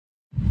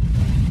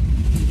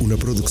una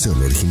producción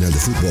original de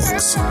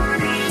Footbox.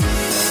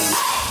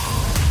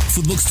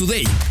 Footbox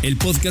Today, el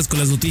podcast con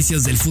las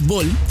noticias del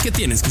fútbol que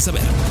tienes que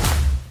saber.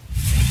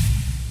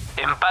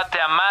 Empate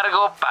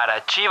amargo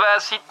para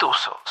Chivas y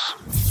Tuzos.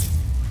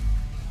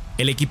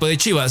 El equipo de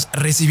Chivas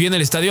recibió en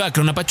el Estadio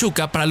Akron a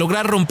Pachuca para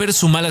lograr romper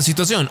su mala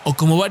situación, o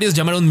como varios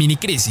llamaron mini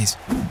crisis.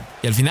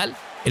 Y al final,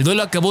 el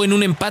duelo acabó en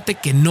un empate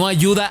que no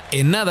ayuda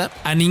en nada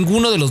a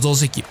ninguno de los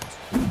dos equipos.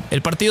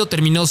 El partido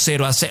terminó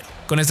 0-0.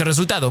 Con este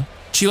resultado,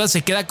 Chivas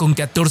se queda con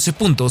 14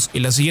 puntos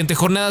y la siguiente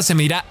jornada se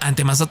medirá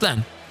ante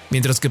Mazatlán,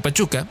 mientras que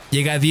Pachuca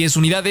llega a 10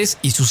 unidades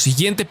y su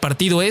siguiente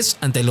partido es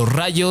ante los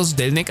Rayos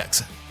del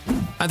Necaxa.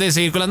 Antes de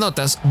seguir con las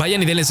notas,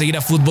 vayan y denle seguir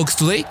a Footbox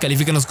Today,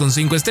 califícanos con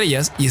 5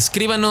 estrellas y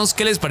escríbanos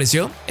qué les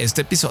pareció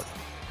este episodio.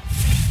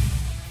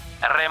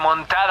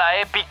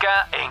 Remontada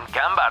épica en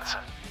Can Barça.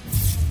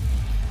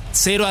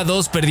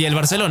 0-2 perdía el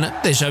Barcelona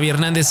de Xavi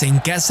Hernández en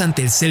casa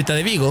ante el Celta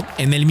de Vigo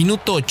en el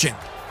minuto 80.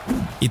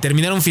 Y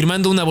terminaron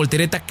firmando una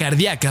voltereta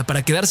cardíaca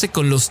para quedarse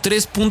con los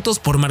 3 puntos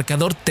por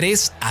marcador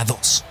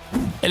 3-2.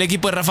 El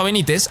equipo de Rafa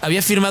Benítez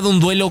había firmado un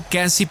duelo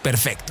casi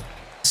perfecto.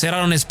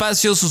 Cerraron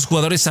espacios, sus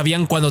jugadores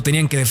sabían cuándo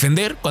tenían que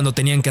defender, cuándo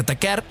tenían que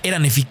atacar,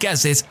 eran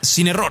eficaces,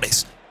 sin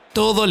errores.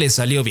 Todo les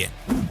salió bien,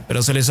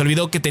 pero se les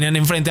olvidó que tenían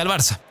enfrente al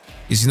Barça.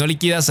 Y si no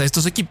liquidas a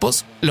estos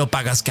equipos, lo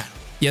pagas caro.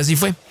 Y así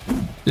fue.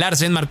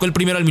 Larsen marcó el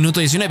primero al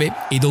minuto 19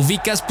 y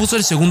Dovikas puso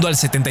el segundo al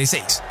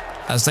 76.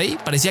 Hasta ahí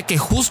parecía que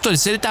justo el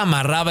Celta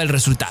amarraba el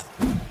resultado.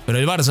 Pero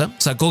el Barça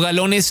sacó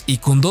galones y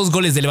con 2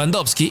 goles de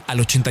Lewandowski al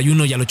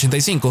 81 y al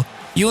 85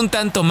 y un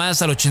tanto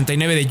más al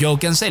 89 de Joao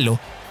Cancelo,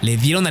 le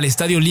dieron al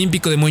Estadio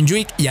Olímpico de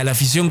Montjuic y a la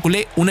afición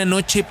culé una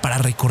noche para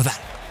recordar.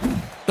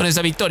 Con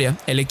esta victoria,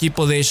 el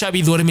equipo de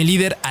Xavi duerme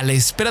líder a la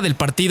espera del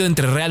partido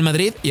entre Real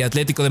Madrid y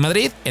Atlético de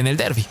Madrid en el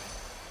derbi.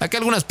 Aquí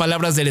algunas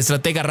palabras del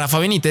estratega Rafa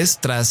Benítez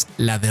tras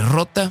la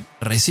derrota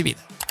recibida.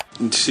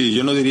 Sí,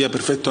 yo no diría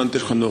perfecto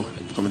antes cuando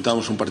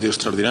comentábamos un partido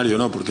extraordinario,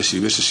 no, porque si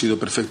hubiese sido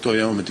perfecto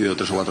habíamos metido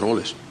 3 o 4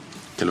 goles,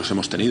 que los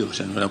hemos tenido, o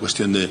sea, no era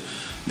cuestión de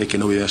que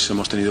no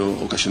hubiésemos tenido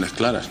ocasiones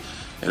claras.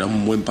 Era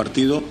un buen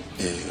partido,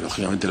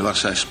 lógicamente el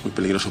Barça es muy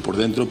peligroso por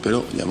dentro,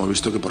 pero ya hemos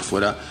visto que por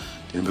fuera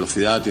tienen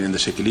velocidad, tienen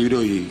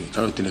desequilibrio y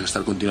claro, tienes que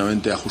estar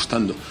continuamente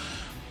ajustando.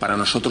 Para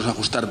nosotros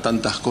ajustar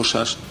tantas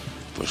cosas,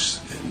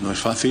 pues no es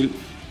fácil.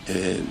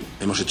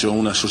 Hemos hecho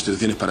unas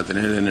sustituciones para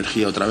tener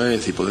energía otra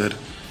vez y poder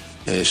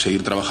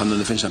seguir trabajando en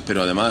defensa,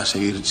 pero además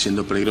seguir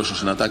siendo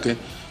peligrosos en ataque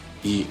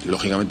y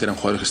lógicamente eran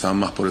jugadores que estaban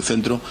más por el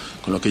centro,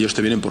 con lo que ellos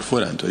te vienen por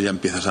fuera, entonces ya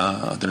empiezas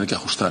a tener que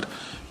ajustar.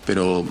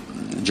 Pero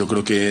yo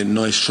creo que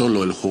no es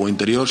solo el juego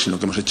interior, sino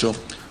que hemos hecho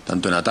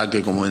tanto en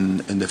ataque como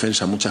en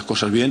defensa muchas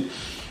cosas bien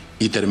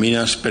y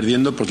terminas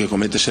perdiendo porque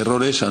cometes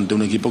errores ante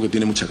un equipo que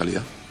tiene mucha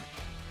calidad.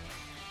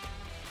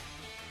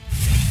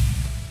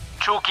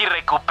 Chucky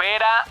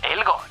recupera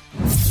el gol.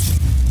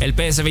 El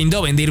PSV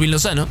Eindhoven de Irving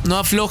Lozano no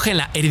afloja en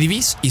la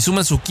Eredivisie y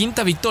suma su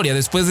 5ª victoria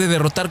después de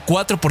derrotar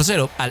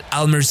 4-0 al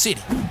Almer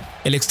City.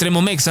 El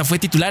extremo mexa fue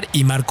titular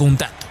y marcó un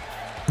tanto.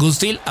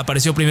 Gustil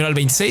apareció primero al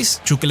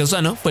 26, Chucky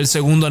Lozano fue el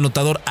segundo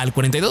anotador al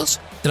 42,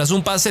 tras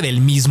un pase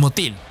del mismo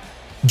Til.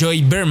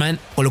 Joey Berman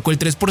colocó el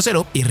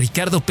 3-0 y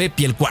Ricardo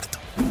Pepi el cuarto.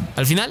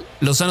 Al final,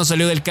 Lozano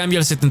salió del cambio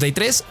al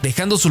 73,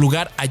 dejando su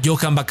lugar a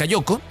Johan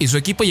Bakayoko y su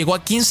equipo llegó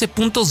a 15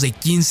 puntos de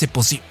 15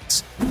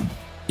 posibles.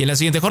 Y en la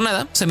siguiente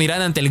jornada se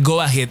medirán ante el Go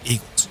Ahead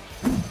Eagles.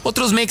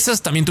 Otros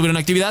mexas también tuvieron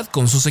actividad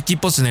con sus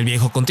equipos en el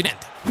viejo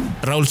continente.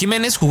 Raúl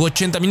Jiménez jugó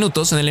 80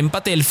 minutos en el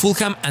empate del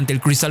Fulham ante el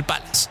Crystal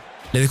Palace.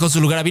 Le dejó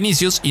su lugar a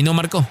Vinicius y no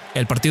marcó.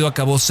 El partido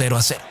acabó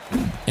 0-0.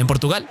 En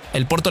Portugal,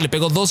 el Porto le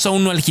pegó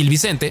 2-1 al Gil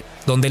Vicente,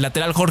 donde el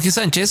lateral Jorge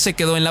Sánchez se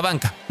quedó en la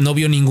banca. No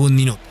vio ningún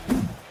minuto.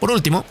 Por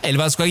último, el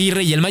Vasco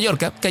Aguirre y el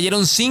Mallorca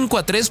cayeron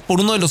 5-3 por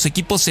uno de los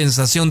equipos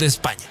sensación de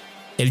España,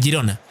 el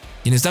Girona,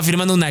 quien está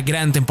firmando una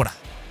gran temporada.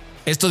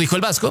 Esto dijo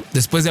el Vasco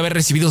después de haber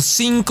recibido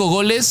 5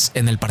 goles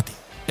en el partido.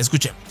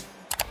 Escuchemos.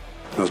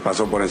 Nos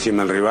pasó por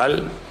encima el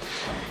rival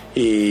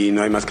y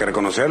no hay más que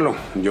reconocerlo.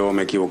 Yo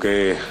me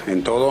equivoqué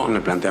en todo, en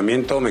el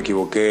planteamiento, me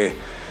equivoqué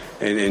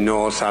en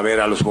no saber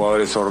a los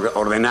jugadores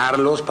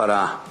ordenarlos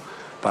para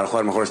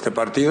jugar mejor este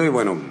partido y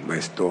bueno,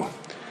 esto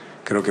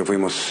creo que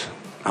fuimos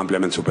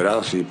ampliamente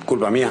superados y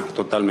culpa mía,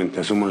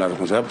 totalmente, asumo la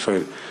responsabilidad,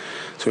 pues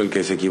soy el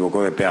que se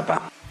equivocó de pe a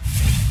pa.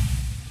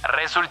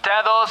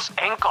 Resultados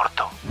en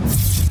corto.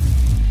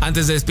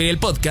 Antes de despedir el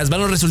podcast,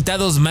 van los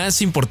resultados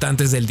más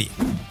importantes del día.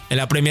 En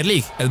la Premier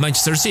League, el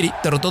Manchester City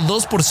derrotó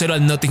 2-0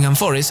 al Nottingham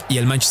Forest y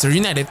el Manchester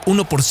United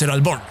 1-0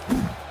 al Bournemouth.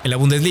 En la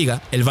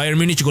Bundesliga, el Bayern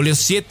Múnich goleó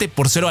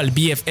 7-0 al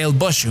VfL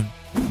Bochum.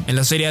 En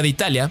la Serie A de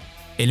Italia,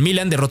 el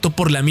Milan derrotó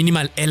por la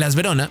mínima al Hellas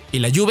Verona y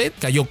la Juve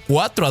cayó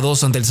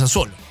 4-2 ante el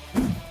Sassuolo.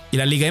 Y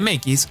la Liga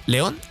MX,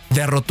 León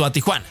derrotó a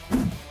Tijuana.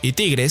 Y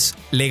Tigres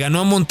le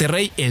ganó a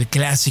Monterrey el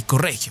Clásico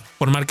Regio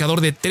por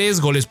marcador de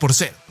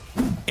 3-0.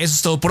 Eso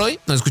es todo por hoy.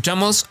 Nos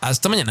escuchamos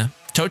hasta mañana.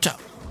 Chao, chao.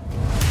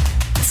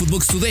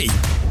 Footbox Today.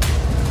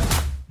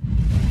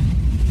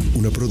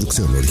 Una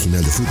producción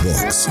original de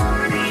Footbox.